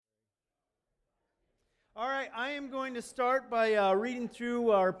All right, I am going to start by reading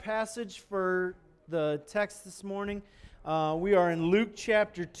through our passage for the text this morning. We are in Luke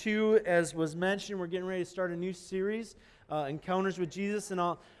chapter 2, as was mentioned. We're getting ready to start a new series, Encounters with Jesus, and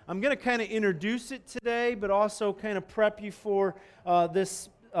I'm going to kind of introduce it today, but also kind of prep you for this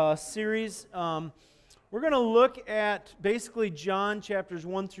series. We're going to look at basically John chapters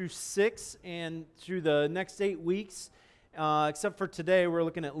 1 through 6, and through the next 8 weeks, except for today, we're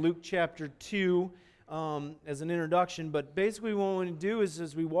looking at Luke chapter 2. As an introduction, but basically what we want to do is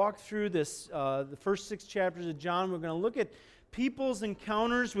as we walk through this, the first 6 chapters of John, we're going to look at people's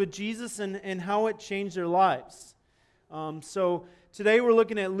encounters with Jesus and how it changed their lives. So today we're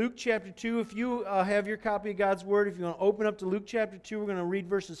looking at Luke chapter 2. If you have your copy of God's Word, if you want to open up to Luke chapter 2, we're going to read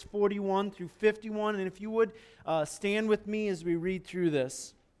verses 41 through 51, and if you would, stand with me as we read through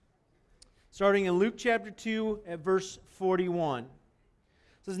this. Starting in Luke chapter 2 at verse 41.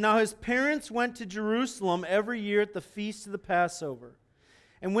 It says, "Now his parents went to Jerusalem every year at the feast of the Passover.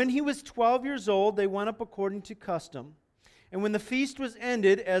 And when he was 12 years old, they went up according to custom. And when the feast was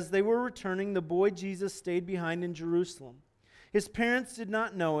ended, as they were returning, the boy Jesus stayed behind in Jerusalem. His parents did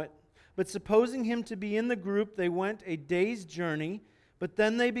not know it, but supposing him to be in the group, they went a day's journey, but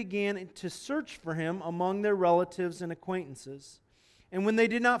then they began to search for him among their relatives and acquaintances. And when they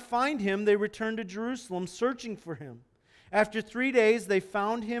did not find him, they returned to Jerusalem, searching for him. After 3 days, they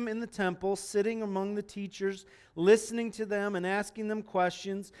found him in the temple, sitting among the teachers, listening to them and asking them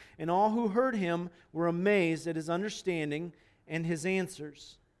questions, and all who heard him were amazed at his understanding and his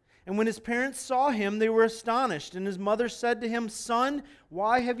answers. And when his parents saw him, they were astonished, and his mother said to him, 'Son,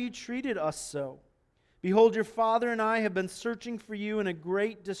 why have you treated us so? Behold, your father and I have been searching for you in a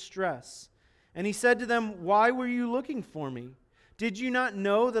great distress.' And he said to them, 'Why were you looking for me? Did you not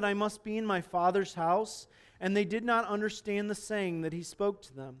know that I must be in my Father's house?' And they did not understand the saying that he spoke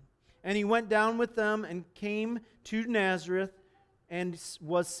to them. And he went down with them and came to Nazareth and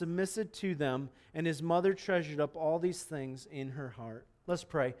was submissive to them. And his mother treasured up all these things in her heart." Let's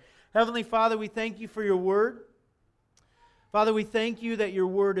pray. Heavenly Father, we thank you for your word. Father, we thank you that your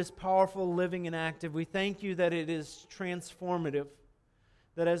word is powerful, living, and active. We thank you that it is transformative.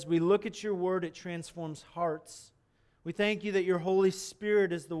 That as we look at your word, it transforms hearts. We thank you that your Holy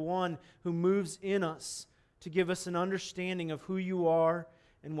Spirit is the one who moves in us to give us an understanding of who you are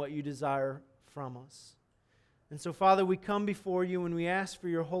and what you desire from us. And so, Father, we come before you and we ask for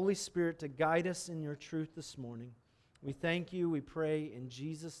your Holy Spirit to guide us in your truth this morning. We thank you, we pray in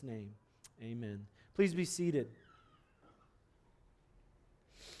Jesus' name. Amen. Please be seated.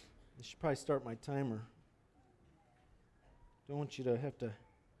 I should probably start my timer. Don't want you to have to,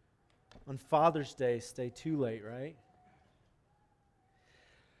 on Father's Day, stay too late, right?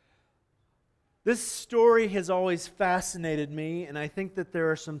 This story has always fascinated me, and I think that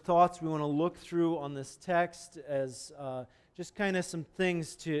there are some thoughts we want to look through on this text as just kind of some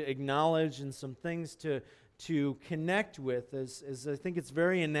things to acknowledge and some things to connect with, as I think it's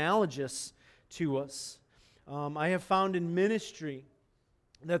very analogous to us. I have found in ministry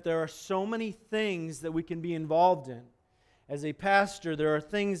that there are so many things that we can be involved in. As a pastor, there are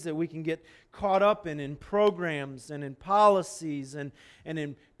things that we can get caught up in programs and in policies and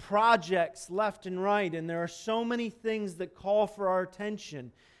in projects left and right. And there are so many things that call for our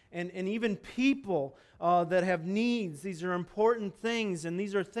attention. And even people that have needs. These are important things, and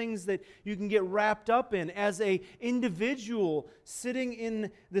these are things that you can get wrapped up in. As an individual sitting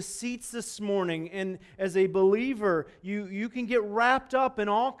in the seats this morning, and as a believer, you can get wrapped up in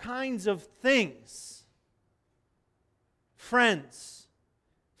all kinds of things. Friends,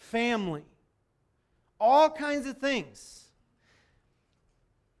 family, all kinds of things.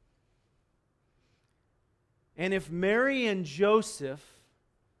 And if Mary and Joseph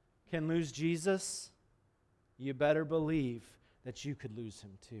can lose Jesus, you better believe that you could lose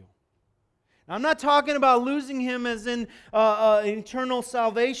him too. Now, I'm not talking about losing him as in an eternal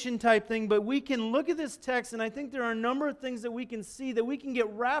salvation type thing, but we can look at this text, and I think there are a number of things that we can see that we can get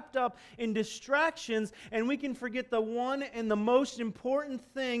wrapped up in distractions, and we can forget the one and the most important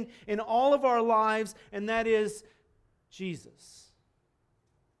thing in all of our lives, and that is Jesus.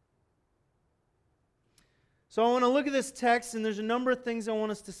 So I want to look at this text, and there's a number of things I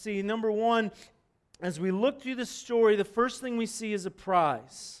want us to see. Number one, as we look through the story, the first thing we see is a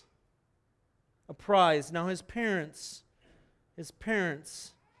prize. A prize. Now his parents,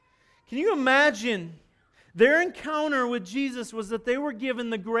 can you imagine their encounter with Jesus was that they were given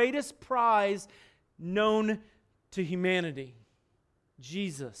the greatest prize known to humanity.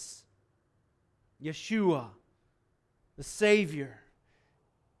 Jesus, Yeshua, the Savior.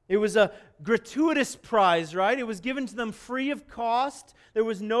 It was a gratuitous prize, right? It was given to them free of cost. There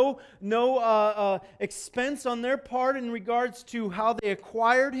was no expense on their part in regards to how they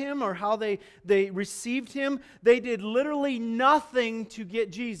acquired him or how they received him. They did literally nothing to get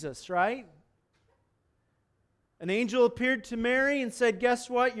Jesus, right? An angel appeared to Mary and said, guess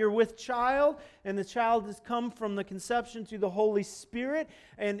what? You're with child, and the child has come from the conception through the Holy Spirit,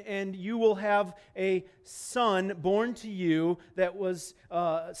 and you will have a son born to you that was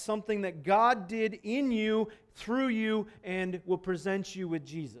something that God did in you, through you, and will present you with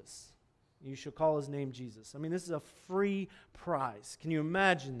Jesus. You shall call his name Jesus. I mean, this is a free prize. Can you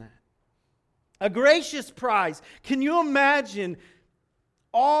imagine that? A gracious prize. Can you imagine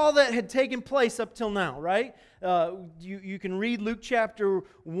all that had taken place up till now, right? You can read Luke chapter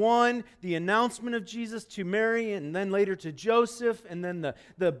 1, the announcement of Jesus to Mary and then later to Joseph, and then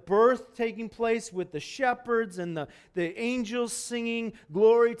the birth taking place with the shepherds and the angels singing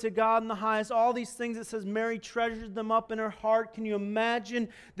glory to God in the highest. All these things, it says Mary treasured them up in her heart. Can you imagine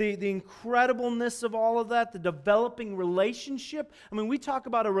the incredibleness of all of that, the developing relationship? I mean, we talk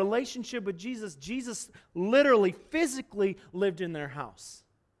about a relationship with Jesus. Jesus literally, physically lived in their house.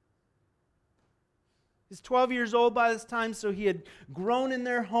 He's 12 years old by this time, so he had grown in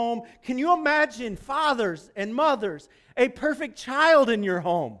their home. Can you imagine, fathers and mothers, a perfect child in your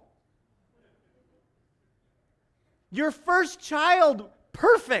home? Your first child,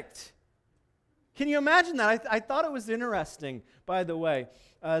 perfect. Can you imagine that? I thought it was interesting, by the way,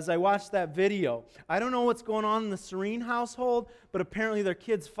 as I watched that video. I don't know what's going on in the Serene household, but apparently their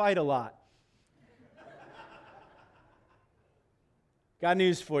kids fight a lot. Got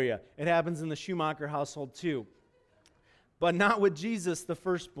news for you. It happens in the Schumacher household too. But not with Jesus, the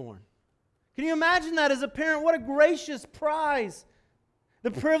firstborn. Can you imagine that as a parent? What a gracious prize.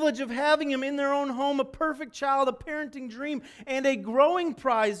 The privilege of having him in their own home, a perfect child, a parenting dream, and a growing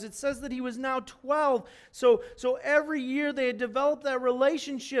prize. It says that he was now 12. So every year they had developed that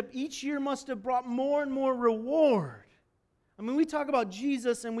relationship. Each year must have brought more and more reward. I mean, we talk about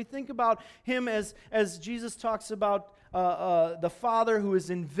Jesus and we think about him as Jesus talks about the Father who is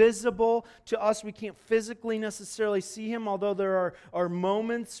invisible to us. We can't physically necessarily see him, although there are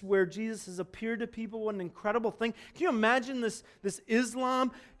moments where Jesus has appeared to people. What an incredible thing. Can you imagine this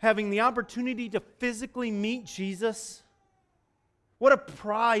Islam having the opportunity to physically meet Jesus? What a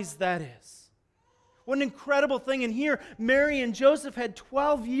prize that is. What an incredible thing. And here, Mary and Joseph had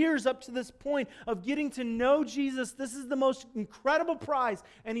 12 years up to this point of getting to know Jesus. This is the most incredible prize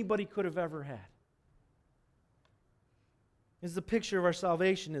anybody could have ever had. It's the picture of our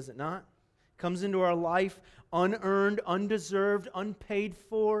salvation, is it not? It comes into our life unearned, undeserved, unpaid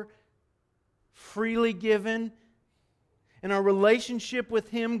for, freely given. And our relationship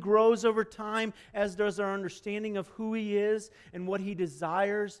with him grows over time, as does our understanding of who he is and what he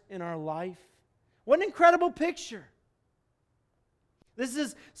desires in our life. What an incredible picture. This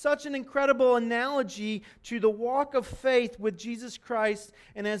is such an incredible analogy to the walk of faith with Jesus Christ.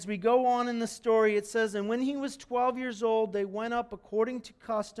 And as we go on in the story, it says, and when he was 12 years old, they went up according to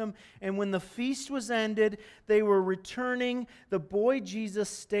custom. And when the feast was ended, they were returning. The boy Jesus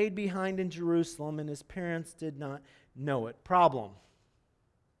stayed behind in Jerusalem, and his parents did not know it. Problem.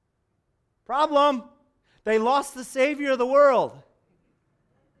 They lost the Savior of the world.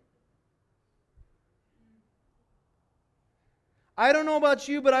 I don't know about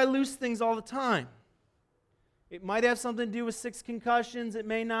you, but I lose things all the time. It might have something to do with 6 concussions. It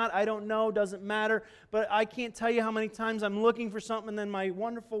may not. I don't know. Doesn't matter. But I can't tell you how many times I'm looking for something, and then my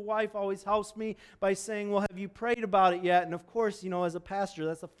wonderful wife always helps me by saying, well, have you prayed about it yet? And of course, as a pastor,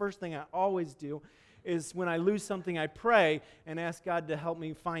 that's the first thing I always do, is when I lose something, I pray and ask God to help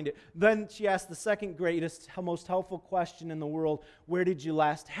me find it. Then she asked the second greatest, most helpful question in the world, where did you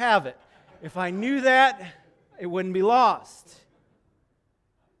last have it? If I knew that, it wouldn't be lost.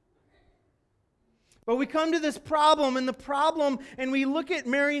 But we come to this problem, and we look at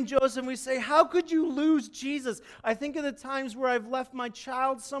Mary and Joseph, and we say, how could you lose Jesus? I think of the times where I've left my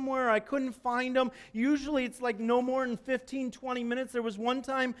child somewhere, I couldn't find him. Usually it's like no more than 15, 20 minutes. There was one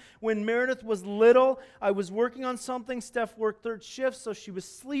time when Meredith was little, I was working on something. Steph worked 3rd shift, so she was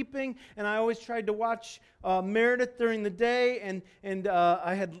sleeping, and I always tried to watch Meredith during the day, and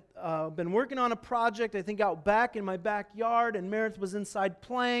I had been working on a project, I think out back in my backyard, and Meredith was inside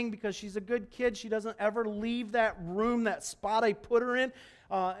playing because she's a good kid. She doesn't ever leave that room, that spot I put her in.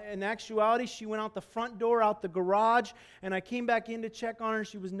 In actuality, she went out the front door, out the garage, and I came back in to check on her, and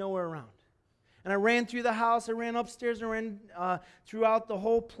she was nowhere around. And I ran through the house, I ran upstairs, I ran throughout the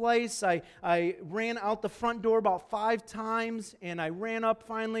whole place. I ran out the front door about 5 times, and I ran up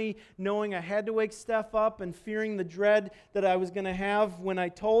finally knowing I had to wake Steph up and fearing the dread that I was going to have when I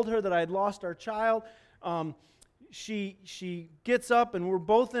told her that I had lost our child. She gets up, and we're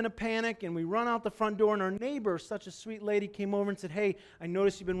both in a panic, and we run out the front door, and our neighbor, such a sweet lady, came over and said, "Hey, I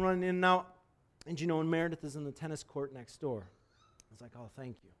noticed you've been running in and out, and you know, and Meredith is in the tennis court next door." I was like, "Oh,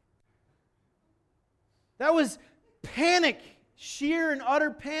 thank you." That was panic, sheer and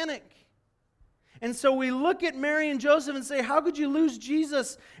utter panic. And so we look at Mary and Joseph and say, how could you lose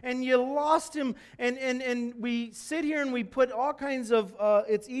Jesus and you lost him? And we sit here and we put all kinds of,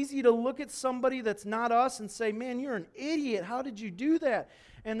 it's easy to look at somebody that's not us and say, man, you're an idiot. How did you do that?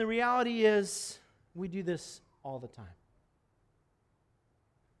 And the reality is we do this all the time.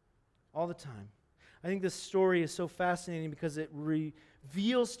 All the time. I think this story is so fascinating because it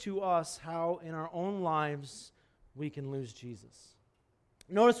reveals to us how in our own lives we can lose Jesus.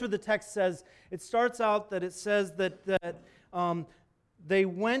 Notice what the text says. It starts out that it says that they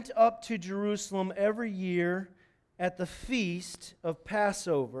went up to Jerusalem every year at the feast of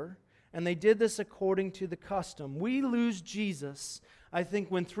Passover, and they did this according to the custom. We lose Jesus, I think,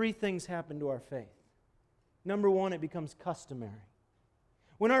 when 3 things happen to our faith. Number 1, it becomes customary.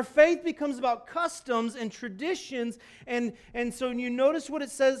 When our faith becomes about customs and traditions, and so you notice what it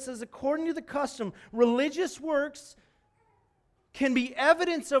says according to the custom, religious works can be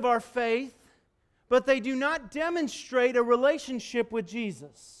evidence of our faith, but they do not demonstrate a relationship with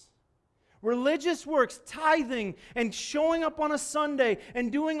Jesus. Religious works, tithing, and showing up on a Sunday,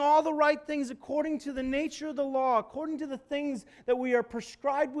 and doing all the right things according to the nature of the law, according to the things that we are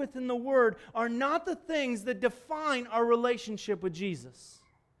prescribed with in the Word, are not the things that define our relationship with Jesus.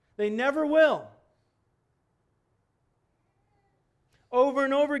 They never will. Over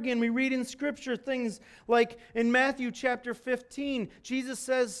and over again, we read in Scripture things like in Matthew chapter 15, Jesus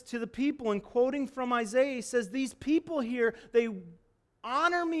says to the people, and quoting from Isaiah, he says, these people here, they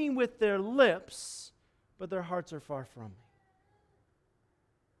honor me with their lips, but their hearts are far from me.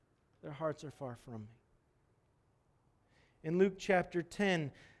 Their hearts are far from me. In Luke chapter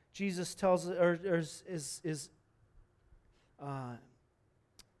 10, Jesus tells, is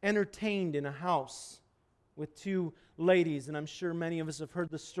entertained in a house with 2 ladies, and I'm sure many of us have heard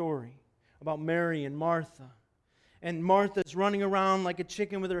the story about Mary and Martha. And Martha's running around like a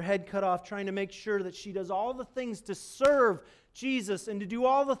chicken with her head cut off, trying to make sure that she does all the things to serve Jesus and to do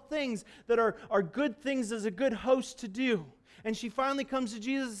all the things that are good things as a good host to do. And she finally comes to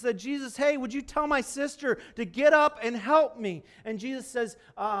Jesus and said, Jesus, hey, would you tell my sister to get up and help me? And Jesus says,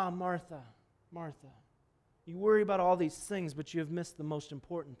 Martha, Martha, you worry about all these things, but you have missed the most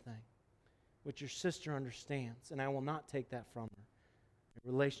important thing, which your sister understands, and I will not take that from her, a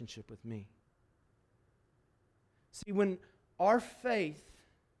relationship with me. See, when our faith,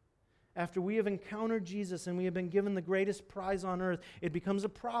 after we have encountered Jesus and we have been given the greatest prize on earth, it becomes a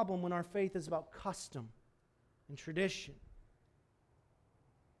problem when our faith is about custom and tradition.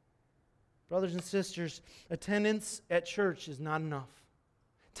 Brothers and sisters, attendance at church is not enough.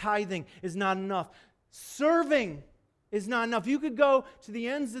 Tithing is not enough. Serving is not enough. You could go to the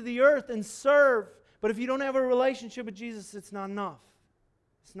ends of the earth and serve, but if you don't have a relationship with Jesus, it's not enough.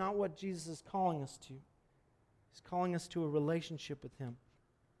 It's not what Jesus is calling us to. He's calling us to a relationship with Him.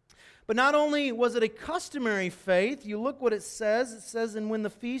 But not only was it a customary faith, you look what it says. It says, and when the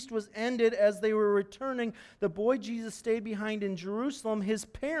feast was ended, as they were returning, the boy Jesus stayed behind in Jerusalem. His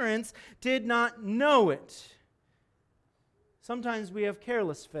parents did not know it. Sometimes we have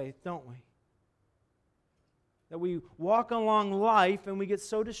careless faith, don't we? That we walk along life and we get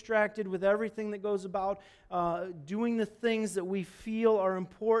so distracted with everything that goes about doing the things that we feel are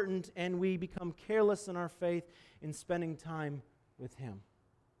important, and we become careless in our faith in spending time with Him.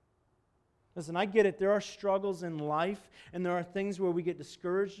 Listen, I get it. There are struggles in life, and there are things where we get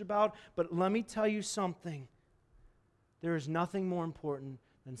discouraged about, but let me tell you something. There is nothing more important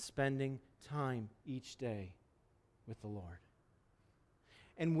than spending time each day with the Lord.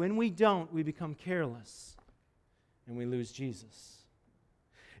 And when we don't, we become careless, and we lose Jesus.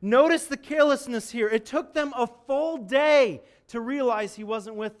 Notice the carelessness here. It took them a full day to realize He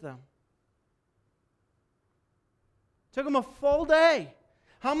wasn't with them. It took them a full day.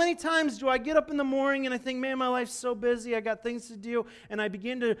 How many times do I get up in the morning and I think, man, my life's so busy, I got things to do, and I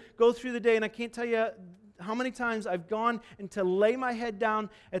begin to go through the day, and I can't tell you how many times I've gone and to lay my head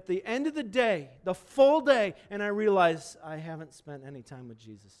down at the end of the day, the full day, and I realize I haven't spent any time with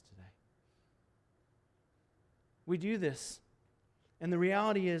Jesus today. We do this, and the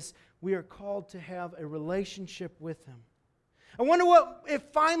reality is we are called to have a relationship with Him. I wonder what it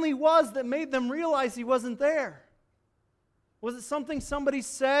finally was that made them realize he wasn't there. Was it something somebody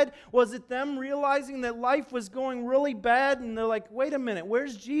said? Was it them realizing that life was going really bad and they're like, wait a minute,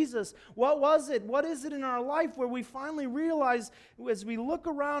 where's Jesus? What was it? What is it in our life where we finally realize as we look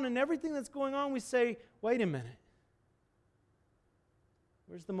around and everything that's going on, we say, wait a minute.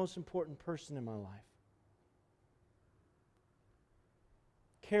 Where's the most important person in my life?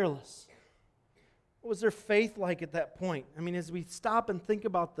 Careless. What was their faith like at that point? I mean, as we stop and think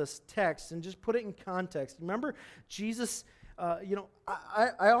about this text and just put it in context, remember Jesus... I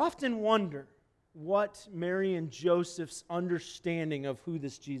often wonder what Mary and Joseph's understanding of who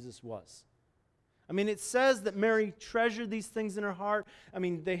this Jesus was. I mean, it says that Mary treasured these things in her heart. I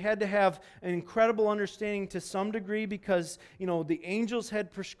mean, they had to have an incredible understanding to some degree because, the angels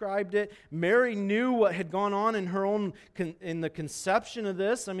had prescribed it. Mary knew what had gone on in her own, in the conception of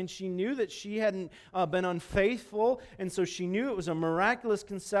this. I mean, she knew that she hadn't been unfaithful, and so she knew it was a miraculous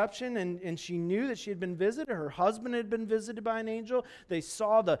conception, and she knew that she had been visited. Her husband had been visited by an angel. They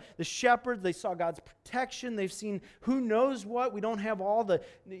saw the shepherds. They saw God's protection. They've seen who knows what. We don't have all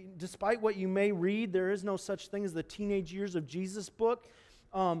despite what you may read, there is no such thing as the Teenage Years of Jesus book.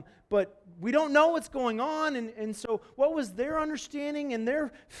 But we don't know what's going on. And so what was their understanding and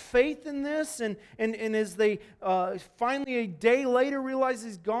their faith in this? And as they finally a day later realize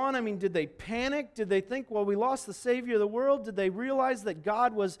he's gone, I mean, did they panic? Did they think, well, we lost the Savior of the world? Did they realize that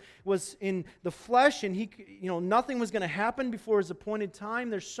God was in the flesh and nothing was going to happen before his appointed time?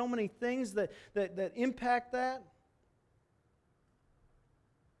 There's so many things that impact that.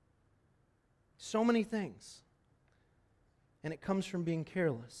 So many things. And it comes from being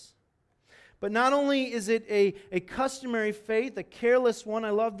careless. But not only is it a customary faith, a careless one, I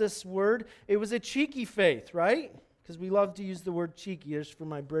love this word, it was a cheeky faith, right? Because we love to use the word cheeky, just for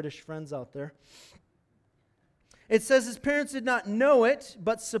my British friends out there. It says his parents did not know it,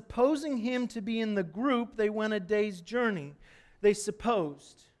 but supposing him to be in the group, they went a day's journey. They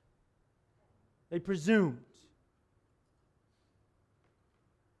supposed. They presumed.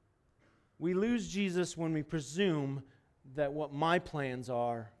 We lose Jesus when we presume that what my plans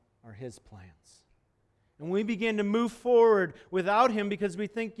are his plans. And we begin to move forward without him because we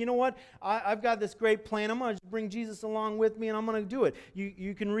think, you know what, I've got this great plan. I'm going to bring Jesus along with me and I'm going to do it.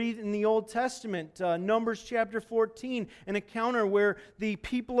 You can read in the Old Testament, Numbers chapter 14, an encounter where the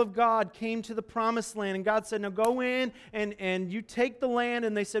people of God came to the promised land and God said, now go in and you take the land.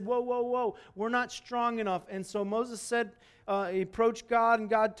 And they said, whoa, we're not strong enough. And so Moses said, he approached God and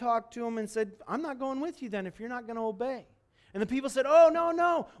God talked to him and said, I'm not going with you then if you're not going to obey. And the people said, oh,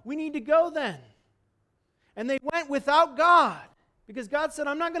 no, we need to go then. And they went without God because God said,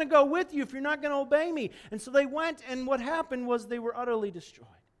 I'm not going to go with you if you're not going to obey me. And so they went, and what happened was they were utterly destroyed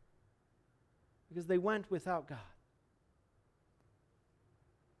because they went without God.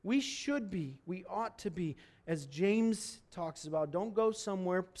 We ought to be, as James talks about, don't go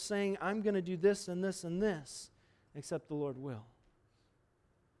somewhere saying, I'm going to do this and this and this, except the Lord will.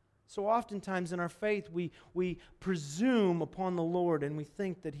 So oftentimes in our faith, we presume upon the Lord and we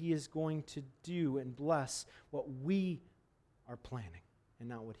think that he is going to do and bless what we are planning and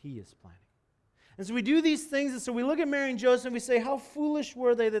not what he is planning. And so we do these things, and so we look at Mary and Joseph and we say, how foolish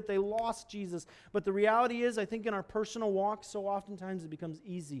were they that they lost Jesus? But the reality is, I think in our personal walk, so oftentimes it becomes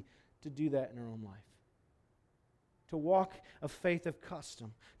easy to do that in our own life. To walk a faith of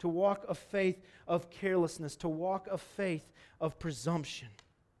custom, to walk a faith of carelessness, to walk a faith of presumption.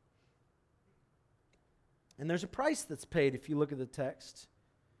 And there's a price that's paid if you look at the text.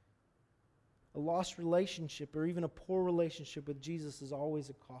 A lost relationship or even a poor relationship with Jesus is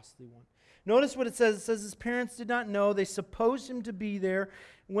always a costly one. Notice what it says. It says his parents did not know. They supposed him to be there.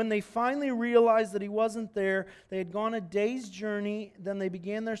 When they finally realized that he wasn't there, they had gone a day's journey. Then they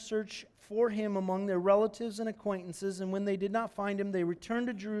began their search for him among their relatives and acquaintances. And when they did not find him, they returned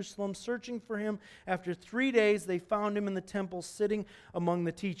to Jerusalem, searching for him. After 3 days, they found him in the temple, sitting among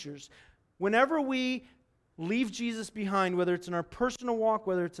the teachers. Whenever we leave Jesus behind, whether it's in our personal walk,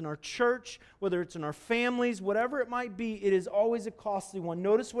 whether it's in our church, whether it's in our families, whatever it might be, it is always a costly one.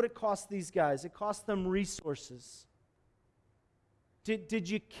 Notice what it cost these guys. It cost them resources. Did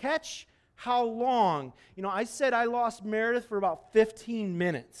you catch how long? I said I lost Meredith for about 15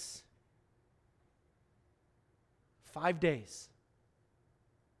 minutes. 5 days.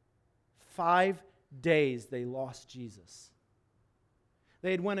 5 days they lost Jesus.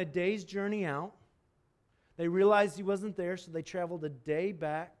 They had went a day's journey out. They realized he wasn't there, so they traveled a day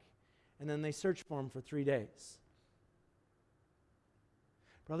back, and then they searched for him for 3 days.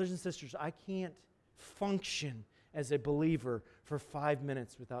 Brothers and sisters, I can't function as a believer for 5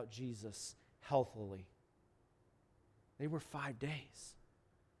 minutes without Jesus healthily. They were 5 days.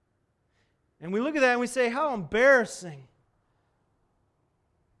 And we look at that and we say, how embarrassing.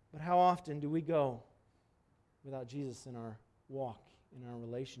 But how often do we go without Jesus in our walk, in our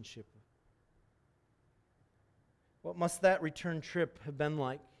relationship? What must that return trip have been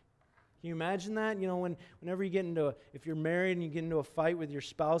like? Can you imagine that? You know, whenever you get if you're married and you get into a fight with your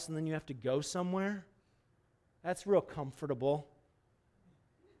spouse and then you have to go somewhere, that's real comfortable.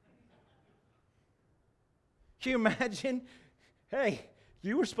 Can you imagine? Hey,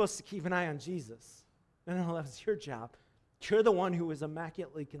 you were supposed to keep an eye on Jesus. No, that was your job. You're the one who was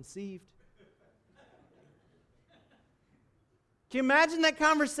immaculately conceived. Can you imagine that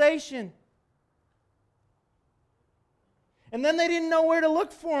conversation? And then they didn't know where to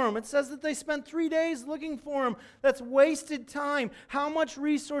look for him. It says that they spent 3 days looking for him. That's wasted time. How much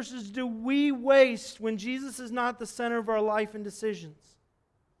resources do we waste when Jesus is not the center of our life and decisions?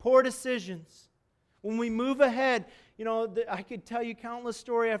 Poor decisions. When we move ahead, you know, I could tell you countless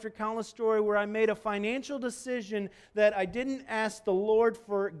story after countless story where I made a financial decision that I didn't ask the Lord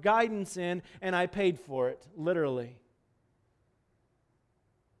for guidance in, and I paid for it, literally.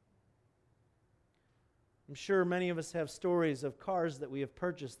 I'm sure many of us have stories of cars that we have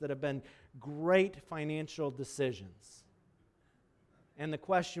purchased that have been great financial decisions. And the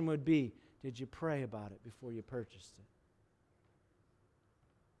question would be, did you pray about it before you purchased it?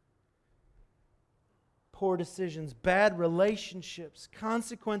 Poor decisions, bad relationships,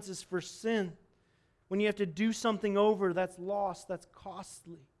 consequences for sin. When you have to do something over, that's lost, that's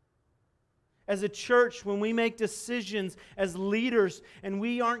costly. As a church, when we make decisions as leaders and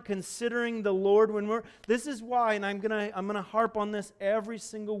we aren't considering the Lord, this is why, and I'm gonna harp on this every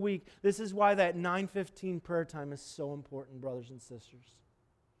single week. This is why that 9:15 prayer time is so important, brothers and sisters.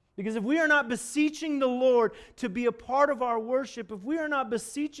 Because if we are not beseeching the Lord to be a part of our worship, if we are not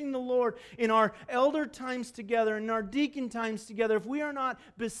beseeching the Lord in our elder times together, in our deacon times together, if we are not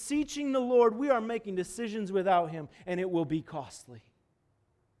beseeching the Lord, we are making decisions without Him, and it will be costly.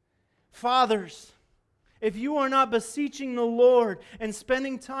 Fathers, if you are not beseeching the Lord and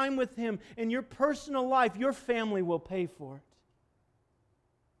spending time with Him in your personal life, your family will pay for it.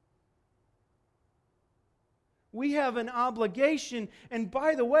 We have an obligation, and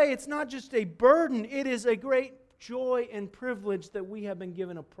by the way, it's not just a burden, it is a great joy and privilege that we have been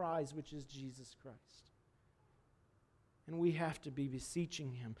given a prize, which is Jesus Christ. And we have to be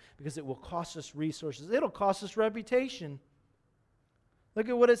beseeching Him because it will cost us resources. It'll cost us reputation. Look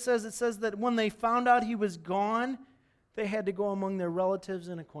at what it says. It says that when they found out He was gone, they had to go among their relatives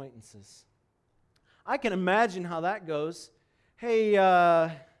and acquaintances. I can imagine how that goes. Hey,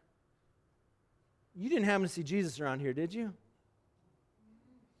 you didn't happen to see Jesus around here, did you?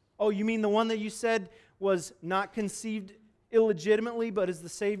 Oh, you mean the one that you said was not conceived illegitimately but is the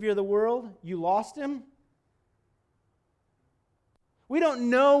Savior of the world? You lost Him? We don't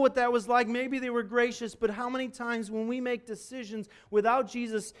know what that was like. Maybe they were gracious, but how many times when we make decisions without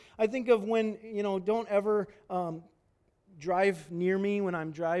Jesus, I think of when, don't ever drive near me when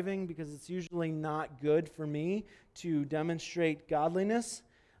I'm driving because it's usually not good for me to demonstrate godliness.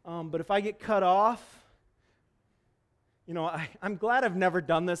 But if I get cut off, I'm glad I've never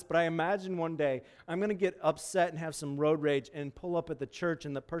done this, but I imagine one day I'm going to get upset and have some road rage and pull up at the church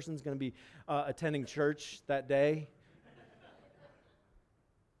and the person's going to be attending church that day.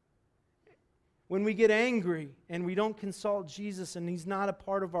 When we get angry and we don't consult Jesus and He's not a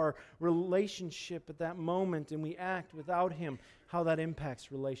part of our relationship at that moment and we act without Him, how that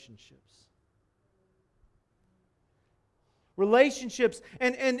impacts relationships. Relationships.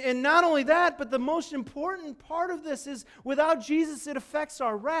 And not only that, but the most important part of this is without Jesus, it affects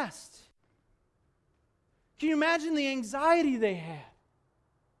our rest. Can you imagine the anxiety they had?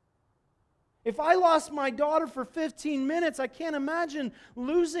 If I lost my daughter for 15 minutes, I can't imagine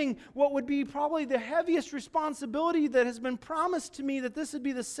losing what would be probably the heaviest responsibility that has been promised to me, that this would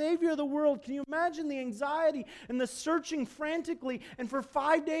be the Savior of the world. Can you imagine the anxiety and the searching frantically and for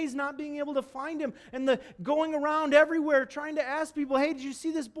 5 days not being able to find him and the going around everywhere trying to ask people, hey, did you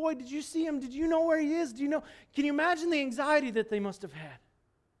see this boy? Did you see him? Did you know where he is? Do you know? Can you imagine the anxiety that they must have had?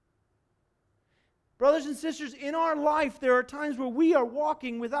 Brothers and sisters, in our life, there are times where we are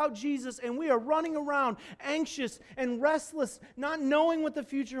walking without Jesus and we are running around anxious and restless, not knowing what the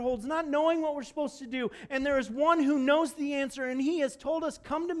future holds, not knowing what we're supposed to do. And there is one who knows the answer, and He has told us,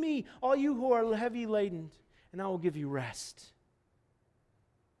 come to me, all you who are heavy laden, and I will give you rest.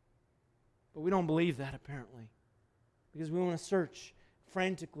 But we don't believe that, apparently, because we want to search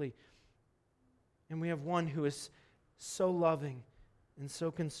frantically. And we have one who is so loving and so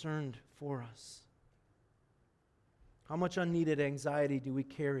concerned for us. How much unneeded anxiety do we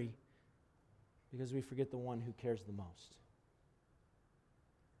carry because we forget the one who cares the most.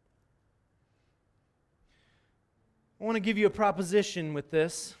 I want to give you a proposition with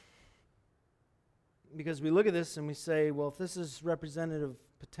this, because we look at this and we say, well, if this is representative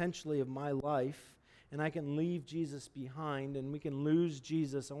potentially of my life, and I can leave Jesus behind and we can lose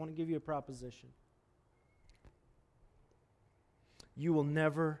Jesus, I want to give you a proposition. You will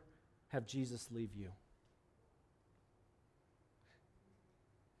never have Jesus leave you.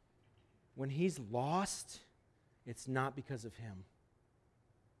 When He's lost, it's not because of Him.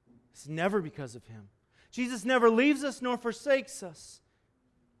 It's never because of Him. Jesus never leaves us nor forsakes us.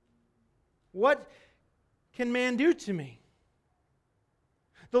 What can man do to me?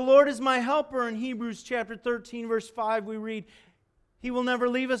 The Lord is my helper. In Hebrews chapter 13, verse 5, we read, He will never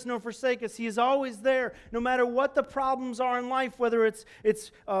leave us nor forsake us. He is always there, no matter what the problems are in life, whether it's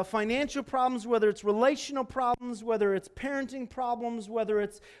financial problems, whether it's relational problems, whether it's parenting problems, whether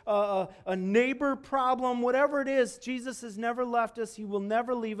it's a neighbor problem, whatever it is, Jesus has never left us. He will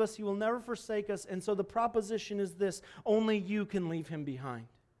never leave us. He will never forsake us. And so the proposition is this: only you can leave Him behind.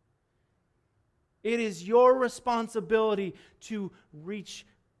 It is your responsibility to reach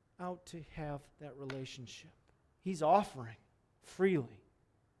out to have that relationship. He's offering freely.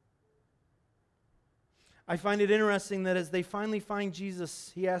 I find it interesting that as they finally find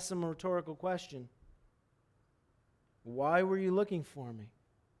Jesus, He asks them a rhetorical question. Why were you looking for me?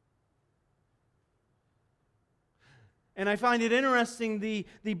 And I find it interesting the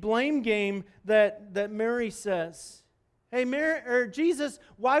blame game that Mary says. Hey, Jesus,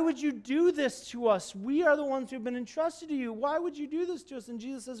 why would you do this to us? We are the ones who have been entrusted to you. Why would you do this to us? And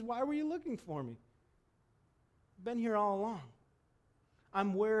Jesus says, why were you looking for me? I've been here all along.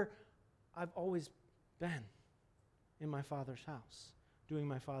 I'm where I've always been, in my Father's house, doing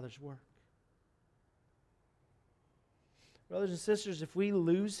my Father's work. Brothers and sisters, if we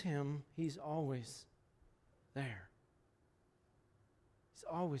lose Him, He's always there. He's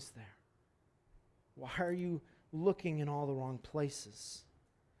always there. Why are you looking in all the wrong places?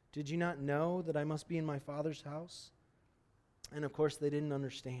 Did you not know that I must be in my Father's house? And of course, they didn't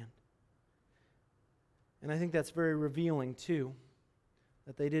understand. And I think that's very revealing too,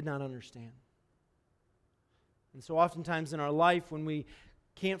 that they did not understand. And so oftentimes in our life, when we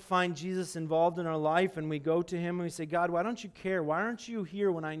can't find Jesus involved in our life and we go to Him and we say, God, why don't you care? Why aren't you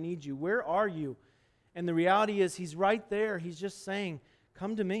here when I need you? Where are you? And the reality is He's right there. He's just saying,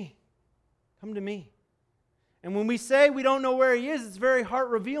 come to me. Come to me. And when we say we don't know where He is, it's very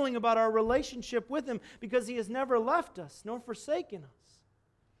heart-revealing about our relationship with Him, because He has never left us nor forsaken us.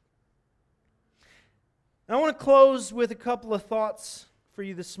 And I want to close with a couple of thoughts for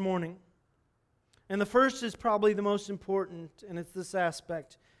you this morning. And the first is probably the most important, and it's this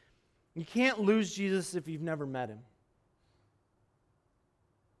aspect. You can't lose Jesus if you've never met Him.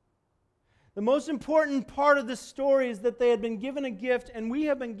 The most important part of this story is that they had been given a gift, and we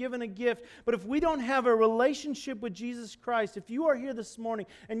have been given a gift. But if we don't have a relationship with Jesus Christ, if you are here this morning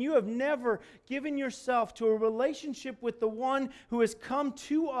and you have never given yourself to a relationship with the one who has come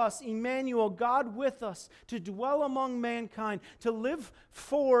to us, Emmanuel, God with us, to dwell among mankind, to live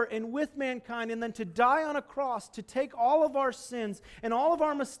for and with mankind, and then to die on a cross, to take all of our sins and all of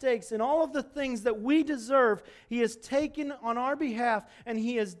our mistakes and all of the things that we deserve, He has taken on our behalf, and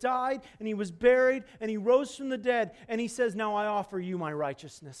He has died, and He was buried, and He rose from the dead, and He says, now I offer you my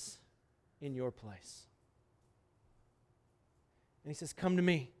righteousness in your place. And He says, come to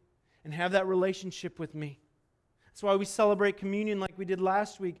me and have that relationship with me. That's why we celebrate communion like we did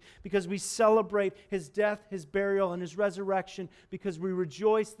last week, because we celebrate His death, His burial, and His resurrection, because we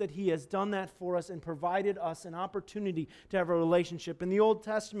rejoice that He has done that for us and provided us an opportunity to have a relationship. In the Old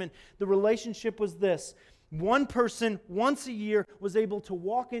Testament, the relationship was this: one person, once a year, was able to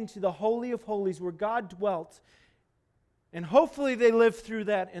walk into the Holy of Holies where God dwelt. And hopefully they lived through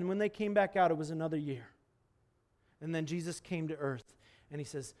that. And when they came back out, it was another year. And then Jesus came to earth. And He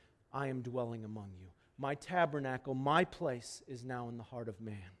says, I am dwelling among you. My tabernacle, my place is now in the heart of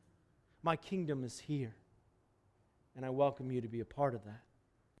man. My kingdom is here. And I welcome you to be a part of that.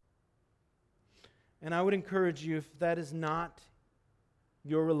 And I would encourage you, if that is not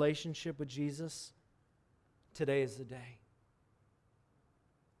your relationship with Jesus, today is the day.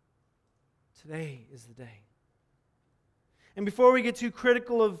 Today is the day. And before we get too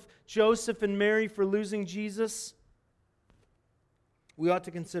critical of Joseph and Mary for losing Jesus, we ought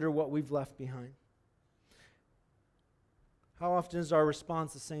to consider what we've left behind. How often is our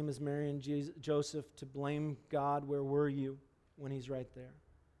response the same as Mary and Joseph, to blame God? Where were you when He's right there?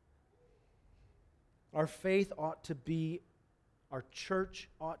 Our faith ought to be, our church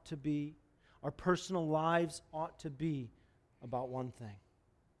ought to be, our personal lives ought to be about one thing: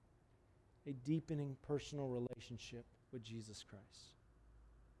 a deepening personal relationship with Jesus Christ.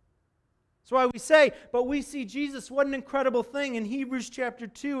 That's why we say, but we see Jesus. What an incredible thing. In Hebrews chapter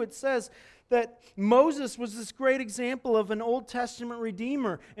 2, it says that Moses was this great example of an Old Testament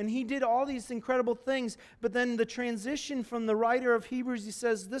redeemer, and he did all these incredible things. But then the transition from the writer of Hebrews, he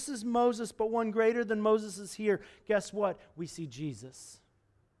says, this is Moses, but one greater than Moses is here. Guess what? We see Jesus.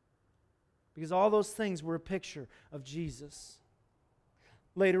 Because all those things were a picture of Jesus.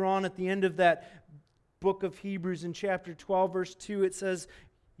 Later on, at the end of that book of Hebrews in chapter 12, verse 2, it says,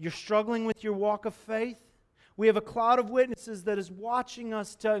 you're struggling with your walk of faith? We have a cloud of witnesses that is watching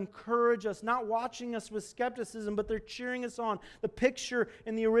us to encourage us, not watching us with skepticism, but they're cheering us on. The picture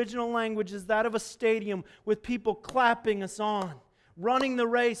in the original language is that of a stadium with people clapping us on, running the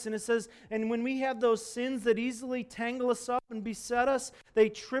race. And it says, and when we have those sins that easily tangle us up and beset us, they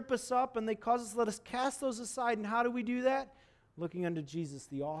trip us up and they cause us, let us cast those aside. And how do we do that? Looking unto Jesus,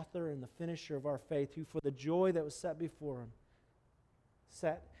 the author and the finisher of our faith, who for the joy that was set before him,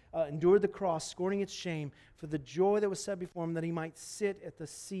 endured the cross, scorning its shame, for the joy that was set before him, that he might sit at the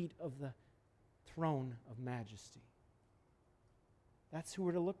seat of the throne of majesty. That's who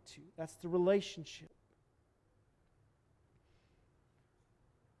we're to look to. That's the relationship.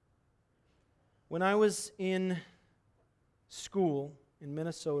 When I was in school in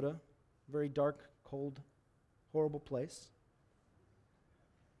Minnesota, very dark, cold, horrible place,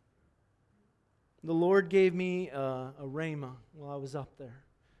 the Lord gave me a rhema while I was up there.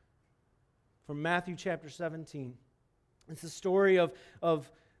 From Matthew chapter 17. It's the story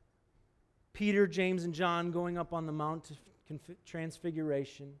of Peter, James, and John going up on the Mount of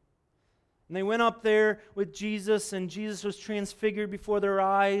Transfiguration. And they went up there with Jesus, and Jesus was transfigured before their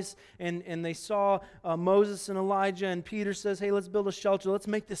eyes, and they saw Moses and Elijah, and Peter says, hey, let's build a shelter. Let's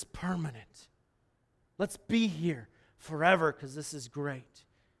make this permanent. Let's be here forever, because this is great.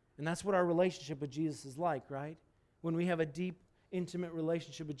 And that's what our relationship with Jesus is like, right? When we have a deep, intimate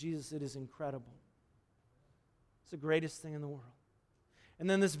relationship with Jesus, it is incredible. It's the greatest thing in the world. And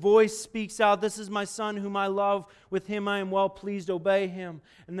then this voice speaks out, this is my son whom I love, with him I am well pleased, obey him.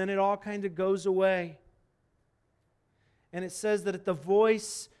 And then it all kind of goes away. And it says that at the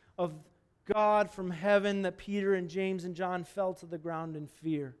voice of God from heaven, that Peter and James and John fell to the ground in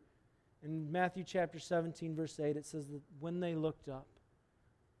fear. In Matthew chapter 17, verse 8, it says that when they looked up,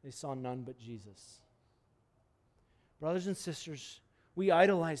 they saw none but Jesus. Brothers and sisters, we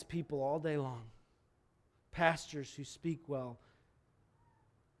idolize people all day long. Pastors who speak well.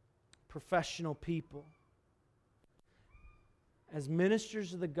 Professional people. As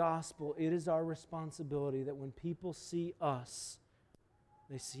ministers of the gospel, it is our responsibility that when people see us,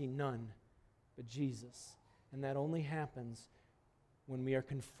 they see none but Jesus. And that only happens when we are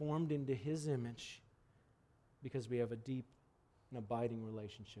conformed into His image because we have a deep and abiding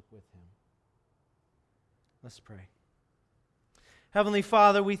relationship with Him. Let's pray. Heavenly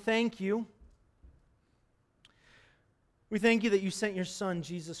Father, we thank you. We thank you that you sent your Son,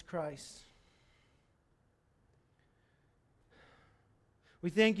 Jesus Christ. We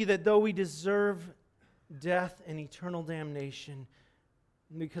thank you that though we deserve death and eternal damnation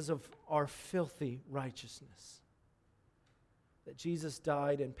because of our filthy righteousness, that Jesus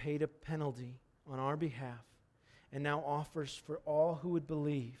died and paid a penalty on our behalf and now offers for all who would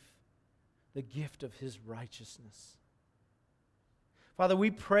believe the gift of His righteousness. Father,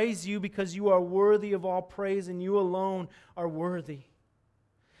 we praise you because you are worthy of all praise and you alone are worthy.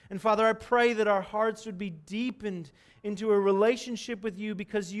 And Father, I pray that our hearts would be deepened into a relationship with you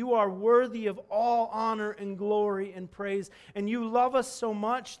because you are worthy of all honor and glory and praise. And you love us so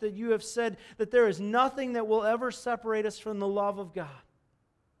much that you have said that there is nothing that will ever separate us from the love of God.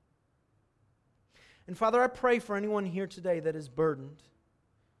 And Father, I pray for anyone here today that is burdened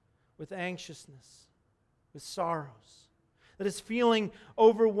with anxiousness, with sorrows, that is feeling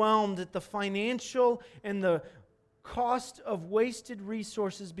overwhelmed at the financial and the cost of wasted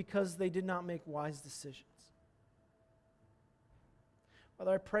resources because they did not make wise decisions.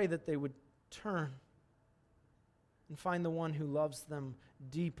 Father, I pray that they would turn and find the one who loves them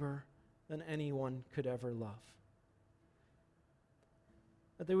deeper than anyone could ever love.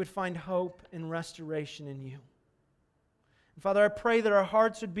 That they would find hope and restoration in you. And Father, I pray that our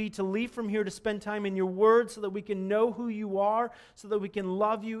hearts would be to leave from here to spend time in your word so that we can know who you are, so that we can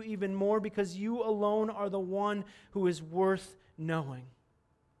love you even more because you alone are the one who is worth knowing.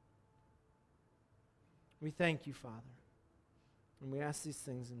 We thank you, Father. And we ask these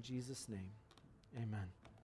things in Jesus' name. Amen.